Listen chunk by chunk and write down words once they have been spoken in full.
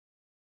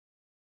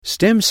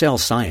Stem cell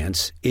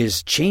science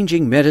is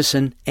changing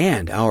medicine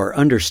and our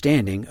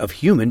understanding of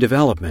human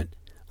development.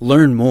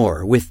 Learn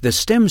more with the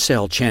Stem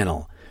Cell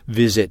Channel.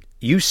 Visit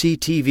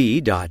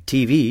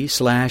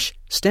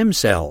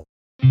uctv.tv/stemcell.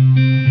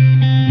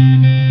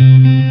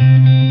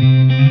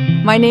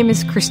 My name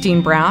is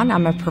Christine Brown.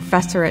 I'm a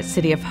professor at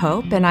City of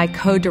Hope, and I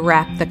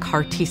co-direct the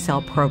CAR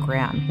T-cell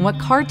program. What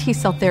CAR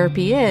T-cell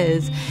therapy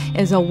is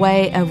a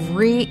way of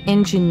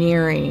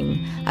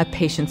re-engineering a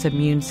patient's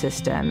immune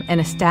system and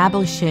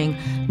establishing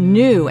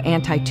new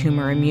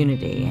anti-tumor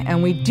immunity.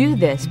 And we do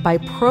this by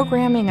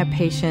programming a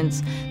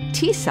patient's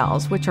T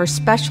cells, which are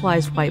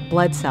specialized white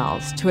blood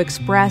cells, to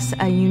express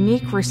a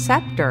unique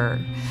receptor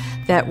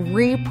that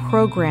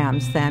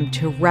reprograms them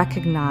to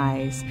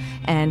recognize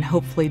and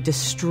hopefully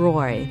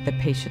destroy the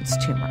patient's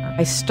tumor.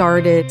 I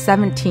started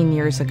 17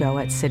 years ago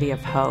at City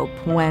of Hope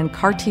when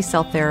CAR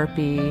T-cell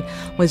therapy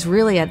was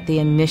really at the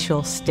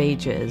initial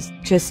stages.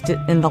 Just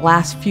in the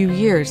last few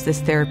years,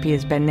 this therapy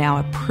has been now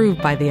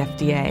approved by the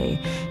FDA.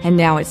 And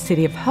now at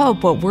City of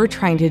Hope, what we're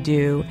trying to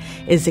do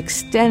is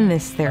extend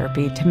this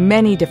therapy to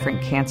many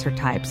different cancer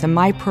types. And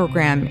my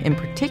program in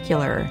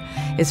particular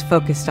is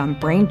focused on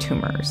brain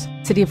tumors.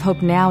 City of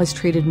Hope now has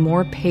treated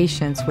more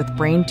patients with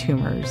brain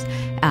tumors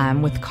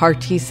with CAR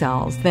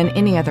T-cells than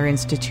any other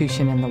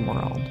institution in the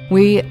world.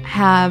 We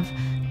have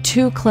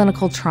 2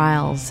 clinical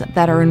trials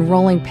that are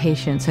enrolling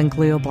patients in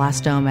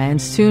glioblastoma and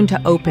soon to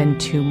open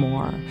 2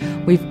 more.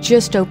 We've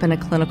just opened a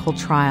clinical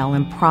trial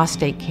in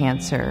prostate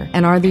cancer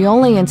and are the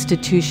only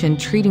institution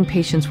treating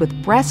patients with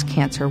breast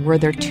cancer where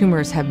their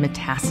tumors have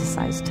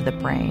metastasized to the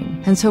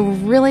brain. And so we're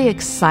really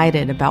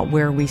excited about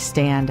where we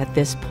stand at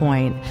this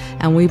point,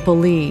 and we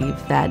believe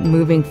that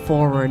moving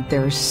forward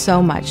there's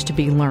so much to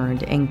be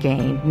learned and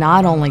gained,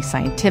 not only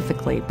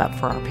scientifically but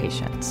for our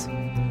patients.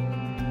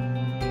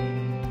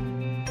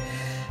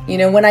 You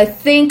know, when I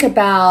think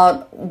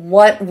about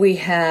what we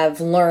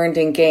have learned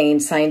and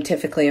gained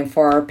scientifically and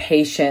for our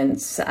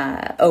patients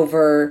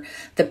over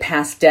the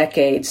past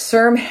decade,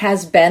 CIRM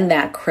has been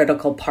that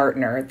critical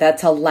partner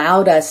that's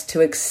allowed us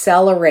to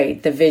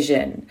accelerate the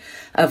vision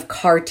of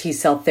CAR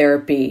T-cell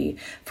therapy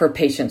for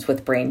patients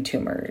with brain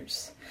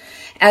tumors.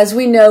 As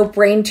we know,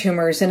 brain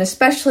tumors, and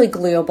especially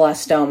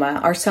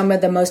glioblastoma, are some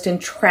of the most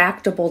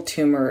intractable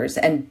tumors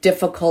and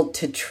difficult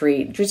to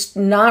treat, just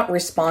not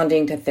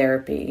responding to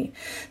therapy.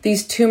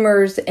 These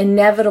tumors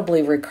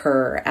inevitably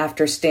recur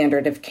after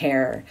standard of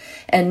care,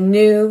 and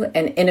new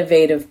and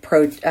innovative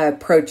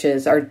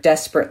approaches are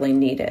desperately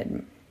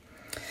needed.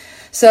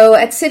 So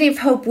at City of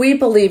Hope, we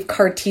believe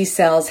CAR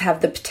T-cells have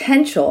the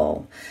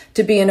potential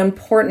to be an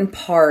important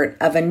part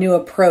of a new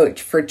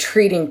approach for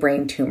treating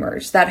brain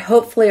tumors that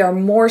hopefully are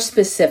more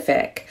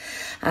specific,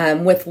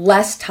 with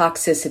less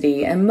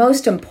toxicity, and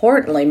most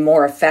importantly,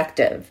 more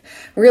effective,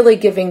 really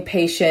giving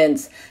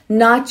patients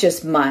not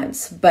just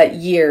months, but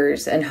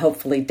years and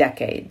hopefully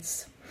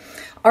decades.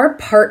 Our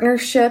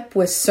partnership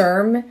with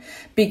CIRM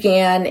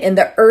began in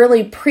the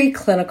early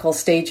preclinical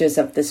stages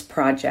of this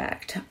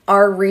project.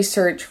 Our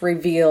research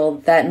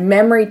revealed that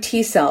memory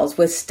T cells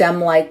with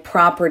stem-like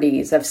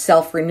properties of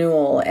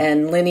self-renewal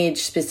and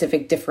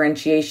lineage-specific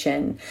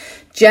differentiation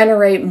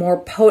generate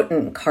more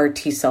potent CAR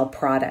T-cell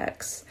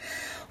products.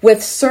 With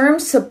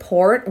CIRM's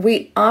support,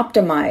 we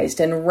optimized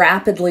and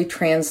rapidly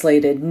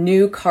translated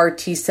new CAR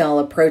T-cell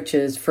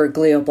approaches for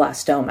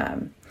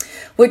glioblastoma,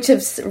 which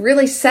have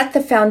really set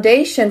the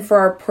foundation for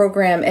our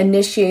program,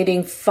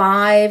 initiating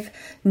 5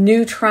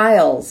 new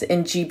trials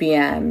in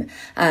GBM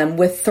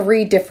with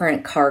 3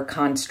 different CAR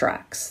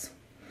constructs.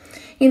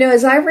 You know,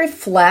 as I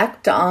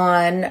reflect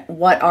on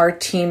what our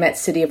team at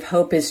City of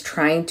Hope is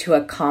trying to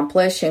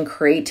accomplish and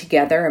create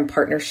together in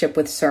partnership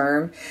with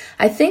CIRM,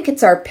 I think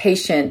it's our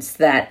patients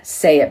that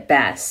say it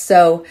best.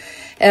 So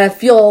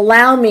if you'll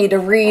allow me to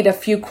read a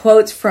few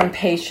quotes from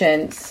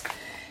patients.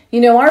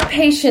 You know, our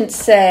patients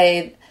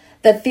say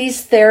that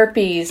these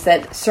therapies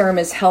that CIRM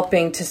is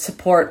helping to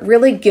support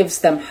really gives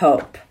them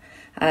hope.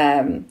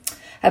 A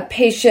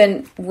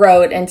patient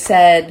wrote and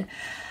said,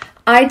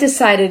 "I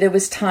decided it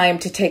was time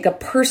to take a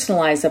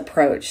personalized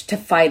approach to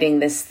fighting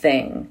this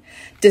thing.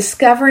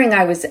 Discovering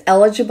I was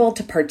eligible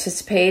to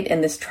participate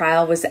in this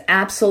trial was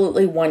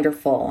absolutely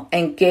wonderful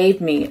and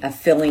gave me a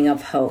feeling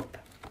of hope."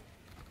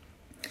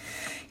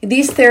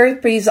 These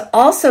therapies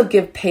also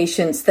give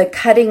patients the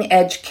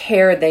cutting-edge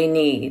care they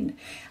need.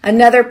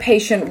 Another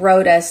patient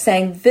wrote us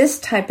saying, "This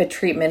type of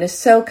treatment is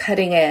so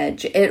cutting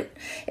edge.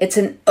 It's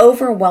an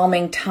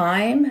overwhelming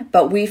time,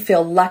 but we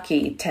feel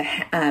lucky to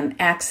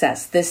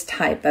access this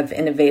type of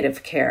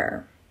innovative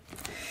care."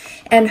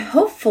 And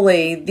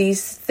hopefully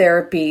these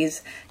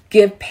therapies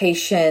give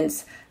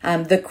patients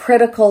the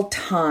critical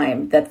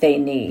time that they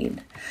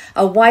need.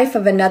 A wife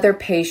of another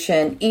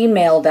patient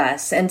emailed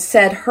us and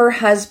said her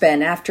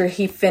husband, after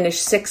he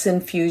finished 6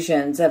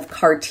 infusions of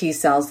CAR T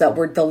cells that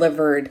were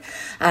delivered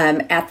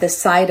at the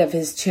site of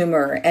his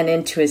tumor and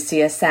into his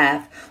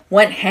CSF,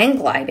 went hang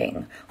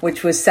gliding,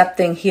 which was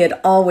something he had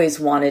always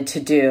wanted to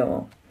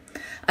do.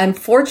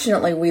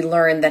 Unfortunately, we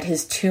learned that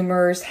his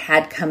tumors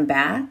had come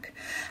back,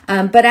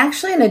 but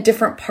actually in a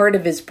different part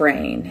of his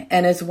brain.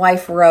 And his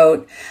wife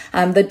wrote,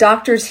 the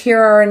doctors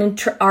here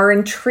are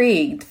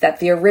intrigued that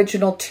the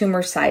original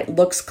tumor site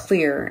looks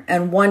clear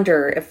and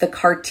wonder if the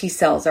CAR T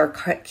cells are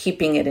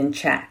keeping it in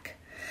check.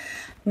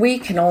 We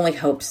can only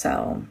hope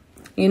so.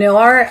 You know,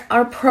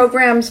 our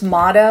program's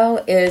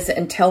motto is,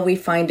 until we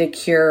find a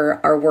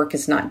cure, our work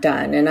is not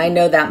done. And I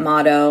know that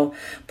motto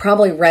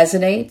probably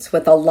resonates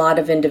with a lot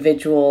of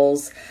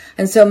individuals.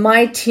 And so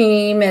my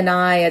team and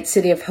I at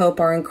City of Hope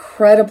are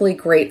incredibly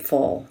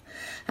grateful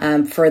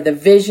for the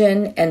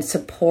vision and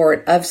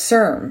support of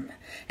CIRM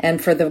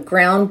and for the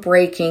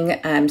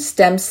groundbreaking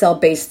stem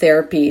cell-based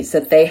therapies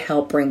that they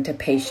help bring to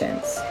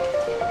patients.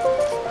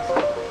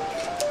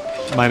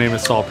 My name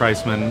is Saul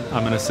Priceman.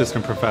 I'm an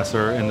assistant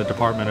professor in the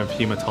Department of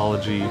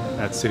Hematology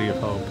at City of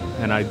Hope,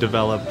 and I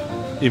develop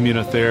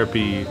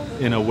immunotherapy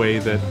in a way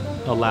that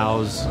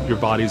allows your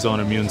body's own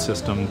immune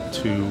system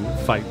to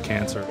fight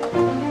cancer.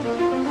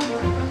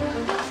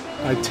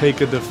 I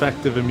take a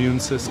defective immune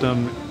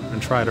system and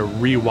try to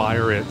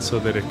rewire it so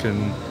that it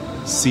can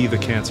see the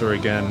cancer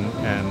again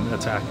and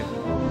attack it.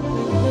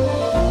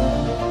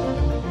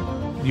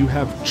 You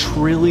have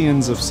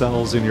trillions of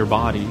cells in your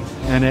body,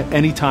 and at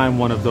any time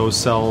one of those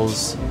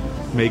cells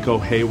may go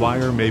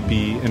haywire, may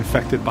be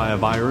infected by a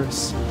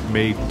virus,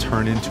 may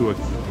turn into a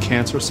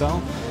cancer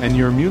cell, and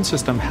your immune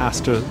system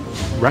has to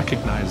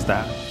recognize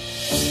that.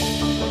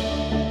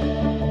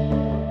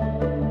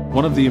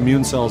 One of the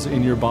immune cells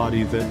in your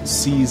body that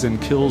sees and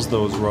kills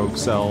those rogue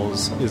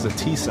cells is a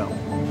T cell.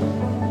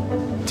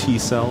 T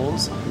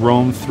cells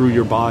roam through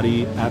your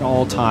body at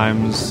all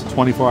times,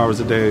 24 hours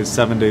a day,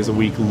 7 days a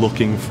week,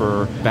 looking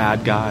for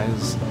bad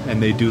guys,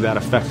 and they do that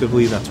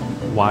effectively. That's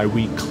why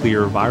we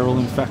clear viral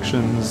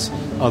infections,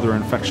 other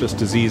infectious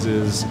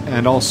diseases,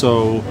 and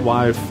also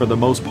why, for the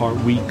most part,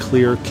 we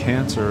clear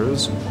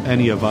cancers.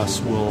 Any of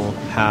us will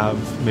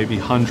have maybe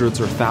hundreds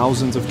or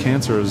thousands of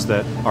cancers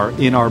that are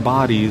in our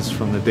bodies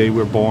from the day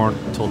we're born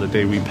until the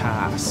day we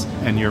pass,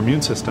 and your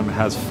immune system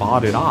has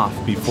fought it off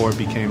before it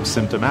became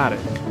symptomatic.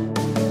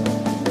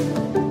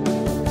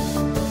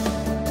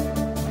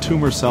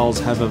 Tumor cells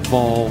have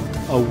evolved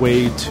a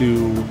way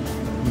to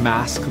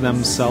mask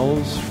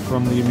themselves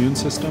from the immune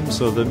system,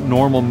 so the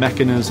normal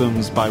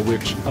mechanisms by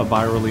which a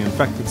virally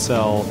infected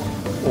cell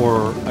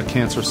or a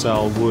cancer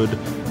cell would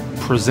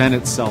present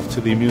itself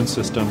to the immune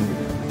system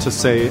to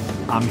say,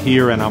 I'm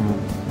here and I'm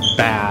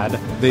bad,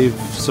 they've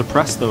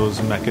suppressed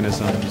those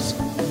mechanisms.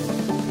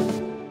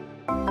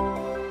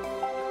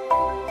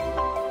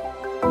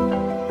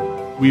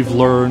 We've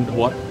learned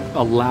what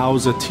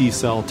allows a T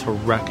cell to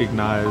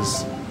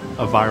recognize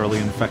a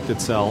virally infected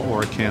cell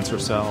or a cancer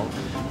cell.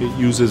 It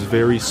uses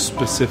very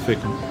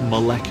specific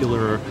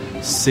molecular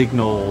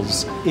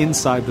signals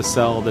inside the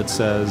cell that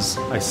says,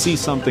 I see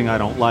something I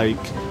don't like,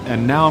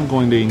 and now I'm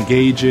going to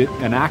engage it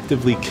and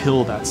actively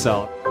kill that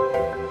cell.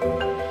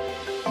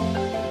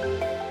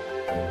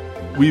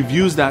 We've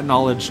used that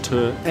knowledge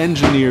to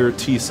engineer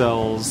T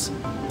cells,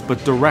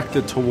 but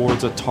directed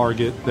towards a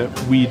target that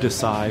we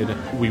decide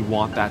we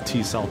want that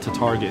T cell to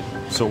target.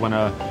 So when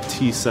a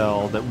T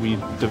cell that we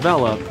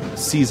develop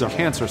sees a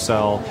cancer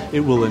cell, it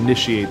will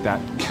initiate that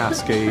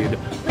cascade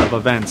of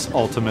events,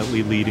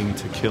 ultimately leading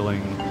to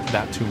killing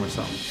that tumor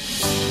cell.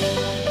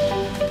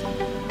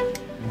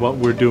 What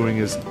we're doing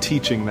is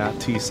teaching that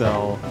T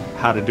cell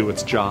how to do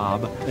its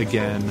job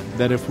again,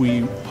 that if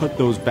we put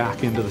those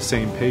back into the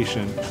same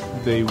patient,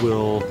 they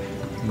will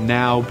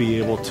now be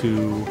able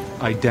to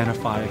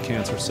identify a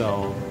cancer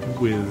cell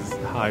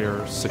with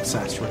higher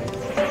success rate.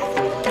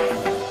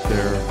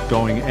 They're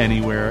going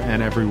anywhere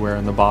and everywhere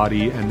in the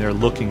body, and they're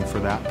looking for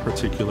that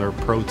particular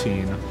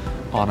protein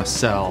on a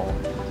cell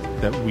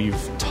that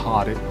we've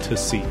taught it to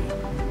see.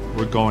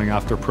 We're going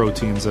after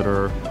proteins that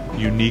are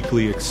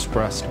uniquely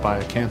expressed by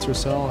a cancer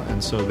cell,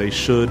 and so they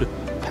should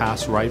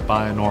pass right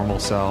by a normal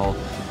cell,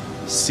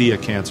 see a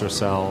cancer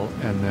cell,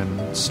 and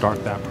then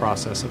start that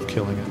process of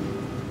killing it.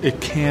 It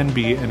can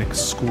be an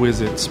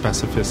exquisite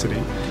specificity,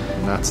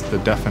 and that's the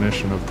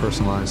definition of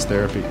personalized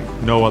therapy.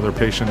 No other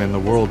patient in the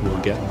world will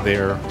get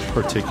their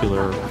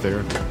particular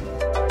therapy.